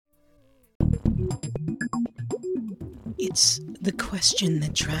It's the question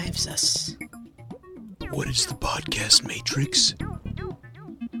that drives us. What is the podcast matrix?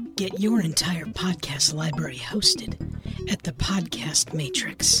 Get your entire podcast library hosted at the Podcast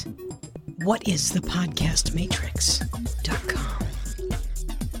Matrix. What is the Podcast Matrix.com.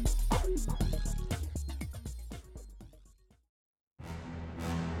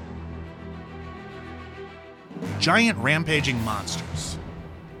 Giant rampaging monsters.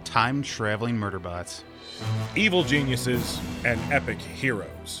 Time-traveling murderbots. Evil geniuses and epic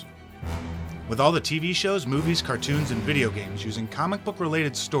heroes. With all the TV shows, movies, cartoons, and video games using comic book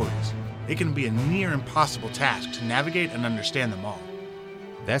related stories, it can be a near impossible task to navigate and understand them all.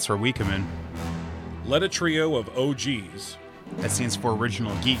 That's where we come in. Let a trio of OGs, That stands for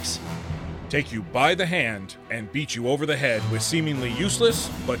Original Geeks, take you by the hand and beat you over the head with seemingly useless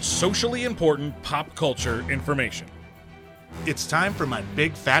but socially important pop culture information. It's time for my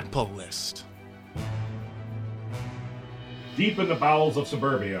big fat pull list. Deep in the bowels of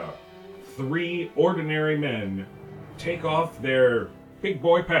suburbia, three ordinary men take off their big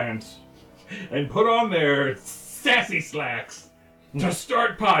boy pants and put on their sassy slacks to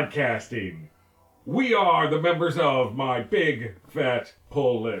start podcasting. We are the members of my big fat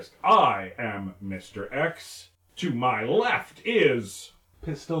pull list. I am Mr. X. To my left is...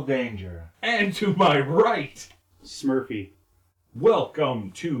 Pistol Danger. And to my right... Smurfy.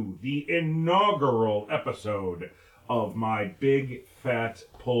 Welcome to the inaugural episode of my big fat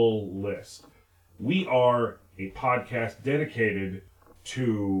pull list. We are a podcast dedicated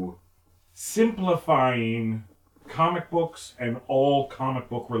to simplifying comic books and all comic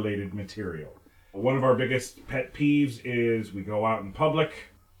book related material. One of our biggest pet peeves is we go out in public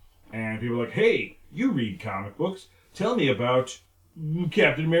and people are like, hey, you read comic books. Tell me about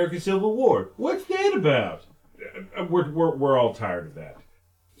Captain America Civil War. What's that about? We're all tired of that.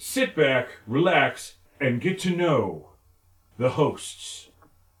 Sit back, relax, and get to know the hosts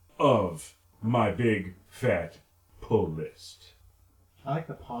of my big fat pull list. I like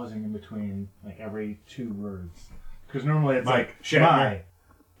the pausing in between, like, every two words. Because normally it's Mike like, Shatner. my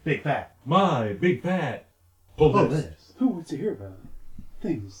big fat My big fat pull pull list. list. Who wants to hear about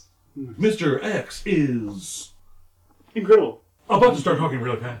things? Mr. X is Incredible. about to start talking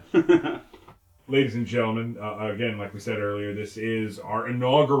really fast. Ladies and gentlemen, again, like we said earlier, this is our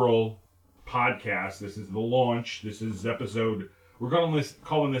inaugural podcast. This is the launch. This is episode... We're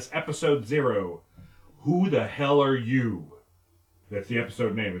calling this episode 0. Who the hell are you? That's the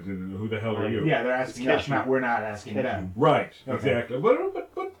episode name. Is it, who the hell are you? Yeah, they're asking us, not we're not asking them. Right, Okay. exactly. But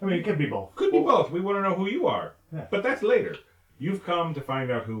I mean, it could be both. could be both. We want to know who you are. Yeah. But that's later. You've come to find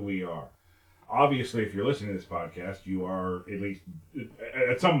out who we are. Obviously, if you're listening to this podcast, you are at least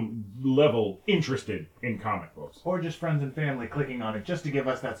at some level interested in comic books. Or just friends and family clicking on it just to give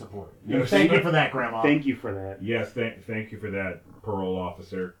us that support. Yes. Thank you for that, Grandma. Thank you for that. Yes, thank you for that, parole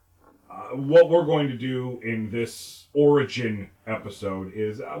officer. What we're going to do in this origin episode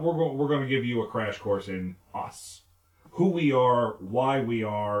is we're going to give you a crash course in us, who we are, why we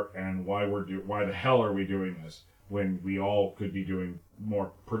are, and why the hell are we doing this when we all could be doing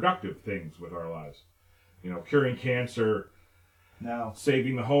more productive things with our lives. You know, curing cancer, No.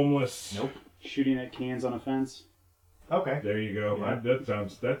 saving the homeless. Nope. Shooting at cans on a fence. Okay. There you go. Yeah.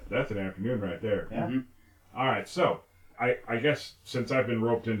 That's an afternoon right there. Yeah. Mhm. All right, so I guess since I've been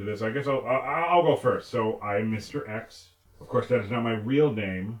roped into this, I guess I'll go first. So I'm Mr. X. Of course, that is not my real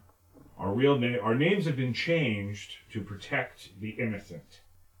name. Our names have been changed to protect the innocent.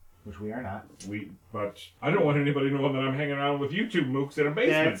 Which we are not. But I don't want anybody knowing that I'm hanging around with you two mooks in a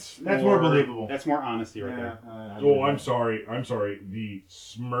basement. That's more believable. That's more honesty right Yeah, there. Oh, I'm sorry. The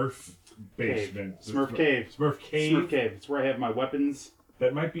Smurf basement. Smurf Cave. Smurf Cave. Smurf Cave. It's where I have my weapons.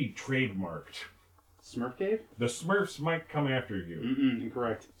 That might be trademarked. Smurf Cave? The Smurfs might come after you. Mm-mm,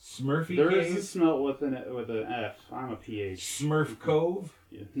 incorrect. Smurfy There Cave? is a smell with an F. I'm a PH. Smurf Cove?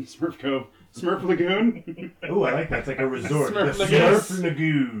 Yeah. Smurf Cove. Smurf Lagoon? Ooh, I like that. It's like a resort. Smurf the Lagoon. Smurf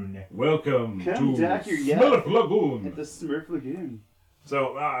Lagoon. Welcome Come to dock your yacht. Smurf Lagoon. At the Smurf Lagoon.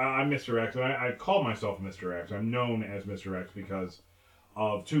 So, I'm Mr. X, and I call myself Mr. X. I'm known as Mr. X because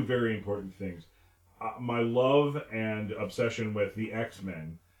of two very important things. My love and obsession with the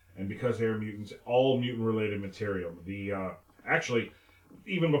X-Men, and because they are mutants, all mutant-related material. Actually,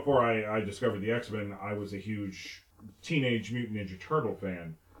 even before I discovered the X-Men, I was a huge Teenage Mutant Ninja Turtle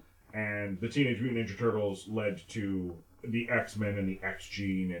fan. And the Teenage Mutant Ninja Turtles led to the X-Men and the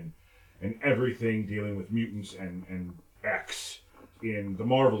X-Gene and everything dealing with mutants and X in the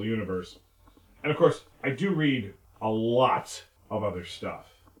Marvel Universe. And of course, I do read a lot of other stuff,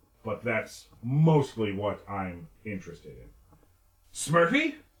 but that's mostly what I'm interested in.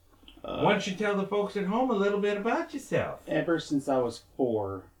 Smurfy? Why don't you tell the folks at home a little bit about yourself? Ever since I was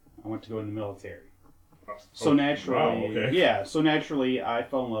 4, I went to go in the military. So Oh, naturally, wow, okay. yeah. So naturally, I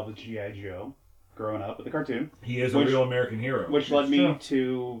fell in love with G.I. Joe, growing up with the cartoon, He is a real American hero. which led It's me true.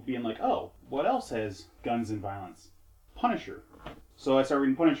 to being like, oh, what else has guns and violence? Punisher. So I started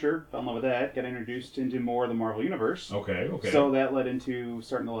reading Punisher, fell in love with that, got introduced into more of the Marvel Universe. Okay. So that led into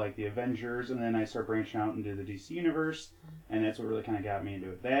starting to like the Avengers, and then I started branching out into the DC Universe, and that's what really kind of got me into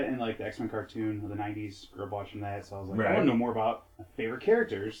it. That and like the X-Men cartoon of the 90s, grew up watching that, so I was like, I Right. want to know more about my favorite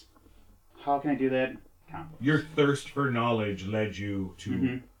characters. How can I do that? Comic books. Your thirst for knowledge led you to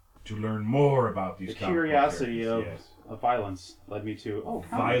Mhm. to learn more about these The comic book curiosity characters. of violence led me to, comics.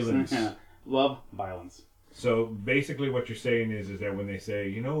 Violence. Love violence. So basically, what you're saying is that when they say,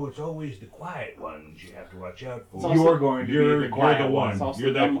 it's always the quiet ones you have to watch out for. It's also- You're going to You're be the quiet the one. one. It's also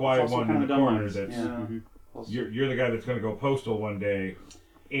You're that dumb- quiet it's also one kind in of the dumb corner. ones. That's Yeah. Mhm. Also- you're the guy that's going to go postal one day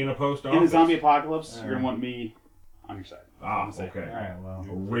in a post office. in the zombie apocalypse, you're gonna want me on your side. Ah, That's what I'm okay. saying. All right, well,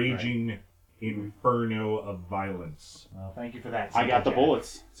 A raging inferno of violence. well, thank you for that. I got the Jack.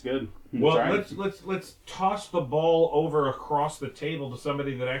 bullets. It's good. Well, It's all right. let's toss the ball over across the table to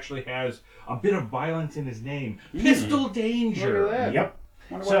somebody that actually has a bit of violence in his name. Pistol Danger. Look at that. Yep.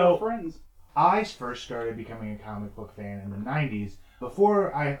 Wonder So- why we're friends. I first started becoming a comic book fan in the 90s.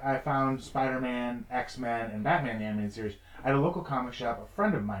 Before I found Spider-Man, X-Men, and Batman the Animated Series, I had a local comic shop a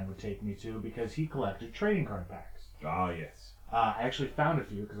friend of mine would take me to because he collected trading card packs. Ah, yes. I actually found a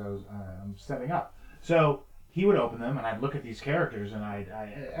few because I was setting up. So he would open them, and I'd look at these characters, and I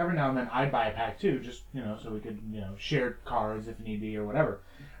every now and then I'd buy a pack too, just so we could share cards if need be or whatever.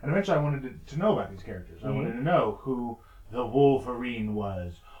 And eventually I wanted to know about these characters. I wanted to know who the Wolverine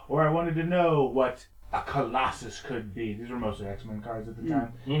was, or I wanted to know what a Colossus could be. These were mostly X-Men cards at the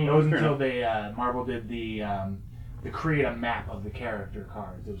time. It wasn't until they Marvel did the create a map of the character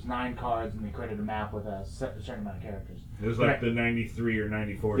cards. It was 9 cards, and they created a map with a certain amount of characters. It was like the 93 or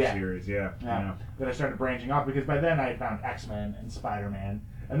 94 Yeah. series, yeah. Then I started branching off because by then I had found X-Men and Spider-Man,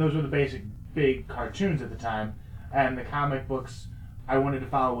 and those were the basic big cartoons at the time. And the comic books I wanted to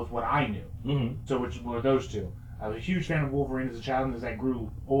follow with what I knew. Mm-hmm. So which were those two. I was a huge fan of Wolverine as a child, and as I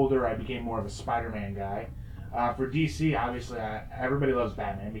grew older, I became more of a Spider-Man guy. For DC, obviously, everybody loves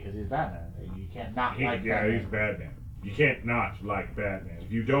Batman because he's Batman. You can't not like Batman. He's Batman. You can't not like Batman.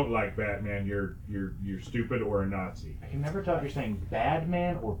 If you don't like Batman, you're stupid or a Nazi. I can never tell if you're saying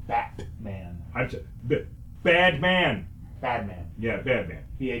Badman or Batman. Bad man. Badman. Yeah, Batman.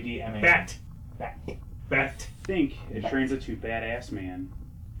 B-A-D-M-A-N. Bat. Bat. Bat. I think it translates to badass man.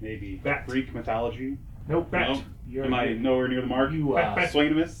 Maybe Bat. Greek mythology. Nope. Bat. No? You're, Am I nowhere near the mark? You, Swing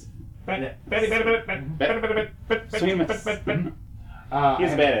and a miss? Bat. Swing and a miss.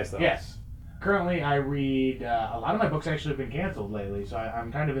 He's a badass, though. Yes. Currently, I read a lot of my books actually have been canceled lately, so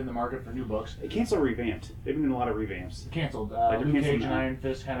I'm kind of in the market for new books. They canceled revamped. They've been doing a lot of revamps. Canceled. they're Luke canceled Cage and now. Iron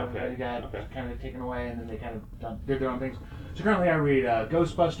Fist kind of Okay, got okay. kind of taken away, and then they kind of did their own things. So currently, I read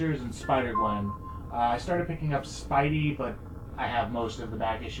Ghostbusters and Spider-Gwen. I started picking up Spidey, but I have most of the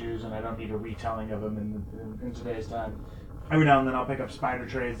back issues, and I don't need a retelling of them in today's time. Every now and then, I'll pick up Spider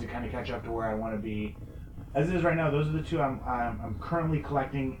trades to kind of catch up to where I want to be. As it is right now, those are the two I'm currently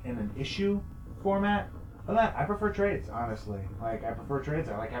collecting in an issue format. Other than that, I prefer trades, honestly. I prefer trades.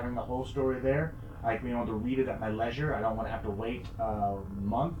 I like having the whole story there. I like being able to read it at my leisure. I don't want to have to wait a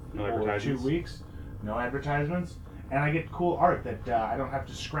month No or 2 advertisements. weeks. No advertisements. And I get cool art that I don't have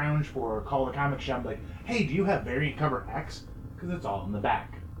to scrounge for or call the comic shop and be like, hey, do you have variant cover X? Because it's all in the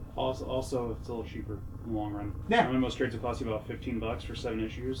back. Also, it's a little cheaper in the long run. Yeah. Normally, most trades will cost you about $15 for 7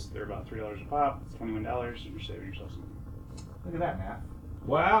 issues. They're about $3 a pop. It's $21. You're saving yourself something. Look at that, math.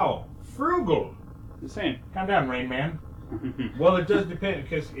 Wow. Frugal. Just saying. Calm down, Rain Man. Well, it does depend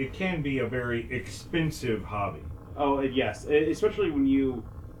because it can be a very expensive hobby. Oh, yes. Especially when you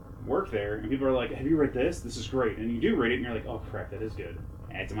work there and people are like, have you read this? This is great. And you do read it and you're like, oh, crap, that is good.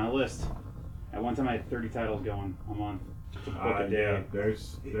 Add to my list. At one time, I had 30 titles going a month. It's a book a day. Yeah,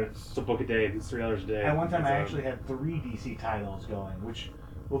 that's It's a book a day. It's $3 a day. At one time, It's I actually had 3 DC titles going, which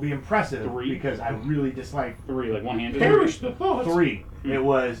will be impressive 3? because I really dislike 3, like one-handed. perish the thoughts. 3. It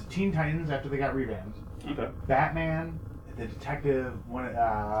was Teen Titans after they got revamped, Okay. Batman, the Detective one.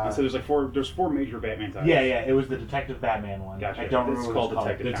 So there's like 4. There's 4 major Batman titles. Yeah, it was the Detective Batman one. Gotcha. I don't It's remember called what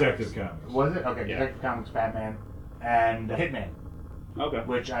it's called. Detective Detective Comics. Was it? Okay, Yeah. Detective Comics Batman and Hitman, Okay.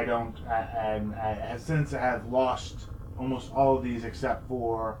 which I don't, and I have since have lost almost all of these except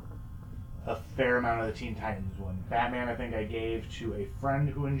for a fair amount of the Teen Titans one. Batman, I think I gave to a friend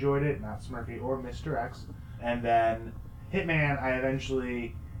who enjoyed it, not Smurfy or Mr. X. And then Hitman, I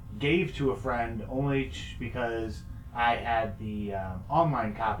eventually gave to a friend only because I had the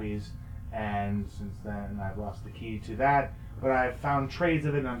online copies, and since then I've lost the key to that. But I've found trades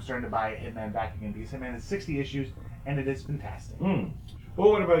of it, and I'm starting to buy Hitman back again because Hitman is 60 issues, and it is fantastic. Well,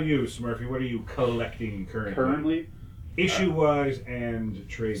 what about you, Smurfy? What are you collecting currently? Currently, issue-wise and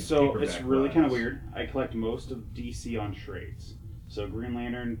trade. so it's really paperback-wise. kind of weird. I collect most of DC on trades. So Green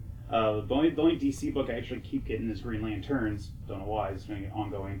Lantern. The only DC book I actually keep getting is Green Lanterns. Don't know why. It's been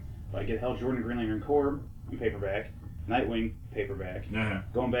ongoing. But I get Hal Jordan Green Lantern Corps in paperback, Nightwing paperback,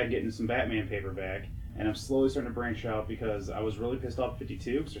 going back getting some Batman paperback, and I'm slowly starting to branch out because I was really pissed off at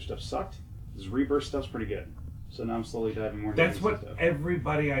 52 because their stuff sucked. This Rebirth stuff's pretty good. So now I'm slowly diving more into That's DC what stuff.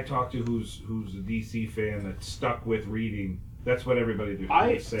 everybody I talk to who's a DC fan that's stuck with reading. That's what everybody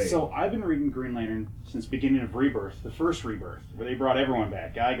would say. So I've been reading Green Lantern since the beginning of Rebirth, the first Rebirth, where they brought everyone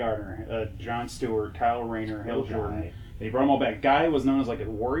back. Guy Gardner, John Stewart, Kyle Rayner, Hal Jordan. They brought them all back. Guy was known as like a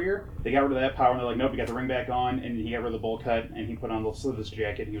warrior. They got rid of that power, and they're like, nope, you got the ring back on, and he got rid of the bowl cut, and he put on the sleeveless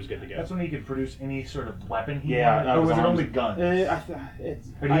jacket, and he was good to go. That's when he could produce any sort of weapon he Yeah, wanted? Or was it arms. only guns?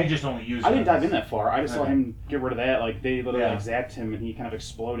 Or did he just only use I didn't guns? dive in that far. I just saw Okay. him get rid of that. Like, they literally Yeah. like, zapped him, and he kind of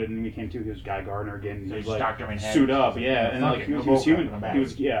exploded, and then he came to, he was Guy Gardner again. And So he was he's like, Dr. Manhattan. suit up, yeah. And Fuck like, it, he no was bull crap, human. I'm back. He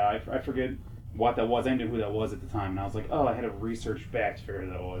was, yeah, I forget what that was. I didn't know who that was at the time, and I was like, oh, I had to research back to figure out who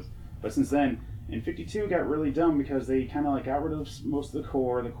that was. But since then, in 52 got really dumb because they kind of like got rid of most of the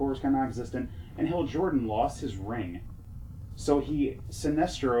core. The core was kind of non-existent, and Hal Jordan lost his ring. So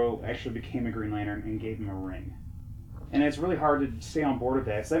Sinestro actually became a Green Lantern and gave him a ring. And it's really hard to stay on board with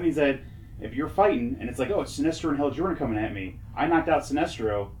that. So that means that if you're fighting and it's like, oh, it's Sinestro and Hal Jordan coming at me, I knocked out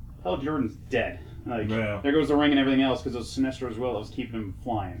Sinestro, Hal Jordan's dead. Like, Yeah. there goes the ring and everything else because it was Sinestro as well that was keeping him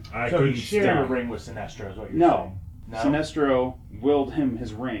flying. I So couldn't he shared a stand. ring with Sinestro is what you're No. saying? No? Sinestro willed him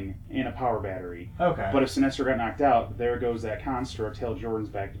his ring and a power battery. Okay. But if Sinestro got knocked out, there goes that construct. Hal Jordan's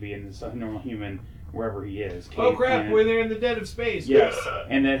back to being this normal human wherever he is. Oh Cave crap, planet. we're there in the dead of space. Yes,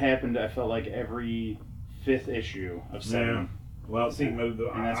 and that happened, I felt like, every 5th issue of 7. Yeah. Well, see, And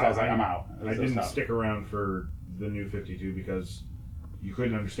that's why I was like, I'm out. It I was didn't tough. stick around for the new 52 because you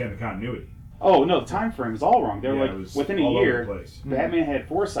couldn't understand the continuity. Oh, no, the time frame is all wrong. They were Yeah, it like, was within a all over year, the place. Batman had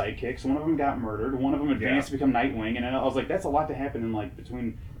 4 sidekicks. One of them got murdered. One of them advanced to become Nightwing. And I was like, that's a lot to happen in, like,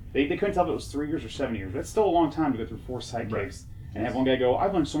 between... They couldn't tell if it was 3 years or 7 years. That's still a long time to go through 4 sidekicks. Right. And have one guy go,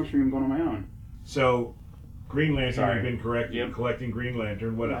 I've learned so much from you going on my own. So, Green Lantern, Sorry. you've been correct. Yep. Collecting Green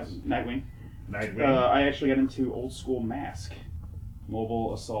Lantern. What else? Nightwing. Nightwing. I actually got into old school Mask.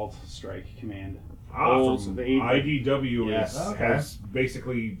 Mobile Assault Strike Command. From the IDW Yes. has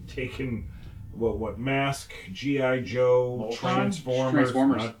basically taken what Mask, G.I. Joe, Voltron? Transformers.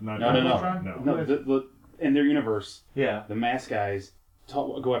 Transformers. Not No. Voltron? No, in their universe, Yeah. the Mask guys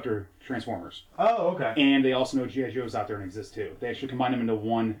go after Transformers. Oh, okay. And they also know G.I. Joe's out there and exist too. They actually combine them into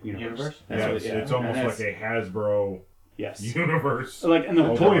one universe. Universe? That's Yeah, what- it's almost and like a Hasbro yes. universe. Like in the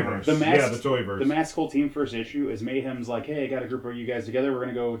Toyverse. the Mask, Yeah, the Toyverse. The Mask whole team first issue is Mayhem's like, hey, I got a group of you guys together. We're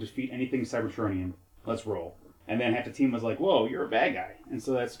gonna go defeat anything Cybertronian. Let's roll. And then half the team was like, whoa, you're a bad guy. And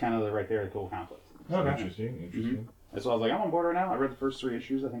so that's kind of right there the cool conflict. Okay. Interesting. That's why I was like, I'm on board right now. I read the first 3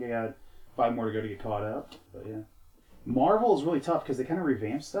 issues. I think I got 5 more to go to get caught up. But yeah. Marvel is really tough because they kind of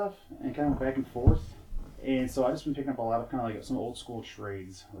revamp stuff and kind of back and forth. And so I've just been picking up a lot of kind of like some old school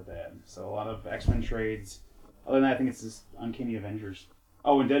trades with that. So a lot of X-Men trades. Other than that, I think it's just Uncanny Avengers.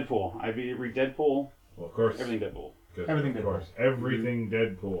 Oh, and Deadpool. I read Deadpool. Well, of course. Everything Deadpool. Good. Everything Of course. Everything I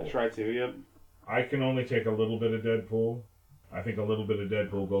Deadpool. try to, yep. I can only take a little bit of Deadpool. I think a little bit of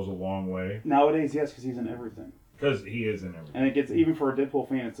Deadpool goes a long way. Nowadays, yes, because he's in everything. Because he is in everything. And it gets, even for a Deadpool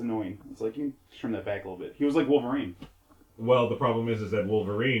fan, it's annoying. It's like, you can trim that back a little bit. He was like Wolverine. Well, the problem is that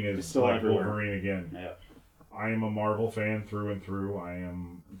Wolverine is It's still like everywhere. Wolverine again. Yeah. I am a Marvel fan through and through. I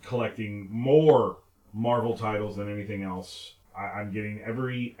am collecting more Marvel titles than anything else. I'm getting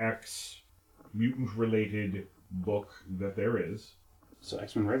every X mutant-related book that there is. So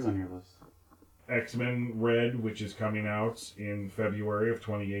X-Men Red's on your list. X-Men Red, which is coming out in February of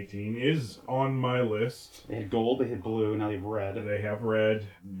 2018, is on my list. They had gold, they had blue, now they have red. They have Red.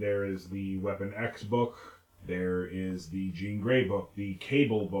 There is the Weapon X book. There is the Jean Grey book, the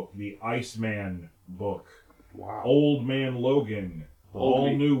Cable book, the Iceman book, Wow. Old Man Logan, Old all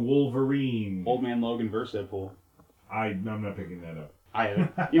Man- new Wolverine. Old Man Logan versus Deadpool. I'm not picking that up. I have it.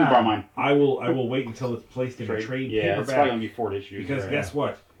 You can borrow mine. I will wait until it's placed in a trade Yeah, it's probably paperback gonna be 4 issues. because right? guess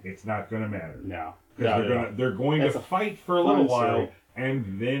what? It's not going to matter. No. Because they're going That's to a fight for a little fun while story.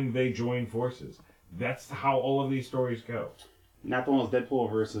 and then they join forces. That's how all of these stories go. Not the one with Deadpool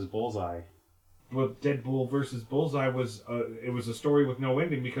versus Bullseye. Well, Deadpool versus Bullseye was it was a story with no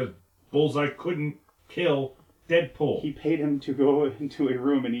ending because Bullseye couldn't kill Deadpool. He paid him to go into a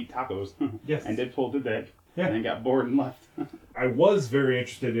room and eat tacos. Yes. And Deadpool did that. Yeah. and then got bored and left. I was very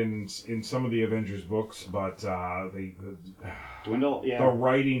interested in some of the Avengers books, but the Dwindle, yeah.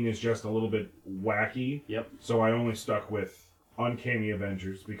 writing is just a little bit wacky. Yep. So I only stuck with Uncanny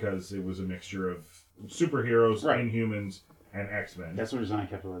Avengers because it was a mixture of superheroes, Right. Inhumans, and X-Men. That's the reason I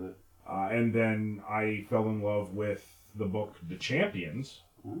kept with it. And then I fell in love with the book The Champions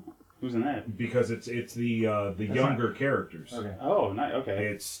Who's in that? because it's the younger characters. Okay. Oh, nice. Okay.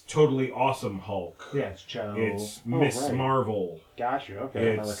 It's Totally Awesome Hulk. Yeah, it's Cho. It's Miss right. Marvel. Gotcha.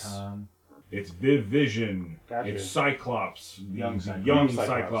 Okay. It's- Pelicon. It's Viv Vision. Gotcha. It's Cyclops. Young The Cyclops. young Cyclops,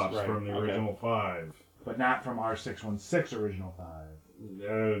 Cyclops right. from the Okay. original 5. But not from our 616 original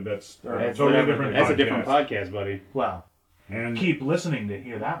 5. That's That's totally different. That's a different podcast. podcast, buddy. Well, And keep listening to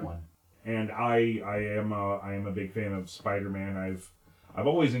hear that one. and I am a big fan of Spider-Man. I've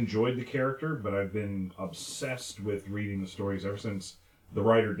always enjoyed the character, but I've been obsessed with reading the stories ever since the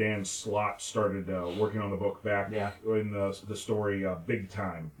writer Dan Slott started working on the book back in the story Big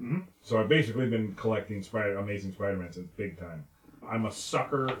Time. Mm-hmm. So I've basically been collecting Amazing Spider-Man since Big Time. I'm a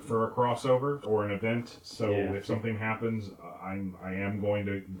sucker for a crossover or an event, so Yeah. if something happens, I am going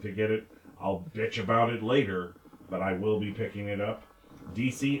to get it. I'll bitch about it later, but I will be picking it up.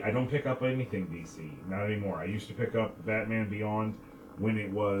 DC, I don't pick up anything DC, not anymore. I used to pick up Batman Beyond when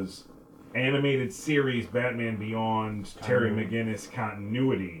it was animated series Batman Beyond, Terry McGinnis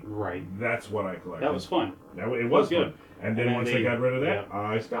continuity. Right. That's what I collected. That was fun. It was good. good. And then And then once they- they got rid of that, yeah.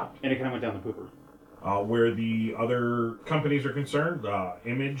 I stopped. And it kind of went down the pooper. Where the other companies are concerned,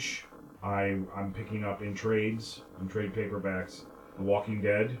 Image, I'm picking up in trade paperbacks. The Walking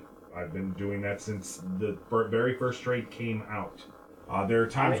Dead, I've been doing that since the very first trade came out. There are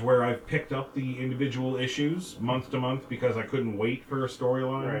times where I've picked up the individual issues month to month because I couldn't wait for a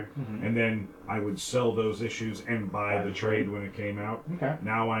storyline, Right. and then I would sell those issues and buy the trade when it came out. Okay.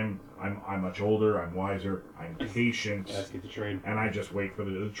 Now I'm much older, I'm wiser, I'm patient. Let's get the trade. And I just wait for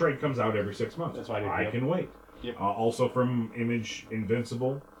the trade comes out every 6 months. That's why I did, I yep. can wait. Yep. Also from Image,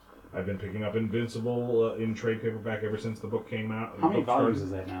 Invincible. I've been picking up Invincible in trade paperback ever since the book came out. How many volumes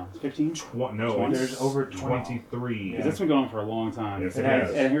is that now? 15? No, 20? it's There's over 20. 23. Because that's been going on for a long time. Yes, and it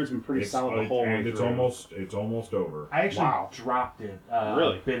has. And I hear it's been pretty solid the whole way and it's through. almost over. I actually Wow. dropped it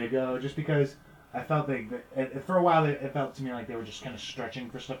Really? a bit ago just because I felt for a while it felt to me like they were just kind of stretching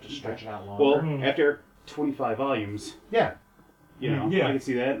for stuff to stretch it out longer. Well, after 25 volumes, yeah. you know, Yeah. I can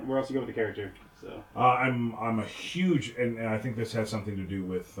see that. Where else you go with the character? So I'm a huge, and I think this has something to do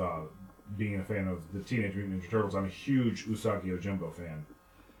with being a fan of the Teenage Mutant Ninja Turtles. I'm a huge Usagi Yojimbo fan.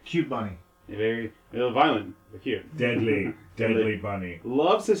 Cute bunny. very violent, but cute. Deadly bunny.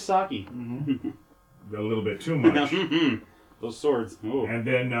 Loves Sasaki. A little bit too much. Those swords. Oh. And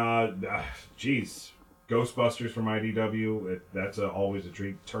then, Ghostbusters from IDW. That's always a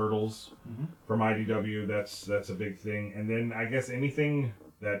treat. Turtles from IDW. That's a big thing. And then I guess anything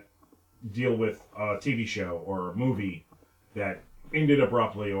that deal with a TV show or a movie that ended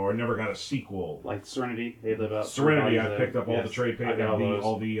abruptly or never got a sequel. Like Serenity, they live up. Serenity, I picked up all the trade I got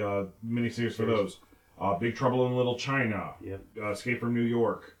all the miniseries for those. Big Trouble in Little China. Yep. Escape from New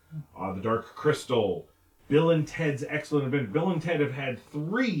York. The Dark Crystal. Bill and Ted's Excellent Adventure. Bill and Ted have had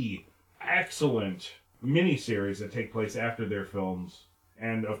 3 excellent miniseries that take place after their films.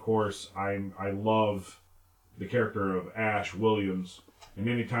 And of course, I love the character of Ash Williams. And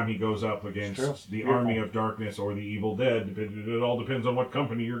anytime he goes up against the Army of Darkness or the Evil Dead, it all depends on what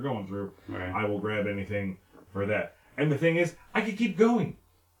company you're going through. Right. I will grab anything for that. And the thing is, I could keep going.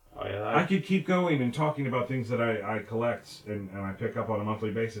 Oh, yeah, I could keep going and talking about things that I collect and I pick up on a monthly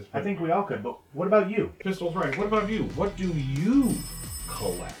basis. I think we all could, but what about you? Pistol's right. What about you? What do you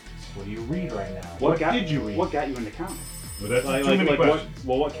collect? What do you read right now? What did you read? What got you into comics? Well, that's Like, too many questions.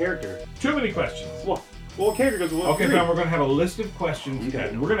 what character? Too many questions. Well, what character goes with Okay, three? now we're going to have a list of questions. Okay.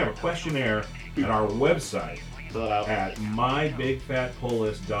 And we're going to have a questionnaire at our website Fill it out. at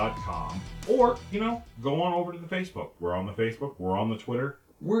mybigfatpulllist.com. Or, go on over to the Facebook. We're on the Facebook. We're on the Twitter.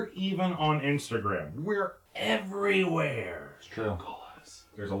 We're even on Instagram. We're everywhere. It's true.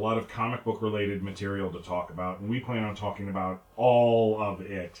 There's a lot of comic book related material to talk about, and we plan on talking about all of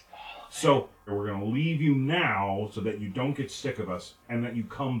it. So we're going to leave you now so that you don't get sick of us and that you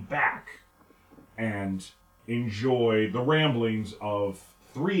come back and enjoy the ramblings of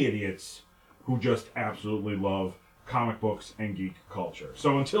 3 idiots who just absolutely love comic books and geek culture.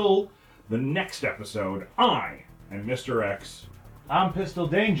 So until the next episode, I am Mr. X, I'm Pistol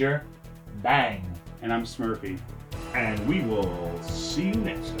Danger. Bang. And I'm Smurfy. and we will see you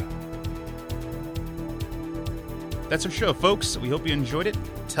next time. That's our show, folks. We hope you enjoyed it.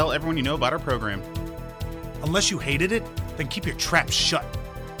 Tell everyone you know about our program. Unless you hated it, then keep your trap shut.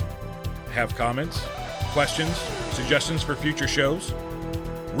 Have comments? Questions? Suggestions for future shows?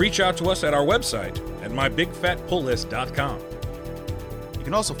 Reach out to us at our website at mybigfattpulllist.com. You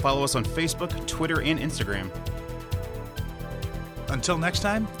can also follow us on Facebook, Twitter, and Instagram. Until next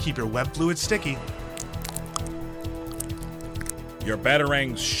time, keep your web fluid sticky. Your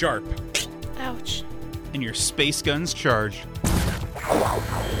batarangs sharp. Ouch. And your space guns charged.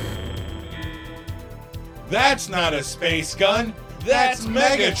 That's not a space gun. That's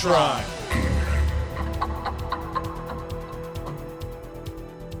Megatron.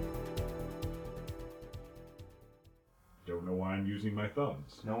 Don't know why I'm using my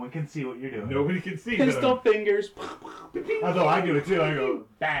thumbs. No one can see what you're doing. Nobody can see that Pistol fingers. Although I do it too. I go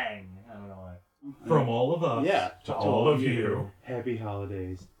bang. I don't know why. From all of us Yeah. to all of you. Happy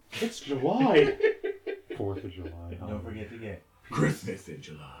holidays. It's July. 4th of July. Don't forget to get Christmas in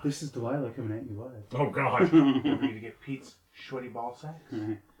July. This is Delilah coming at you live. Oh, God. don't forget to get Pete's sweaty ball sacks.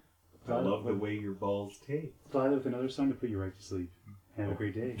 I love the way your balls taste. Delilah with another song to put you right to sleep. Have a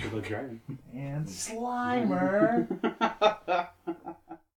great day. Good luck driving. And Slimer.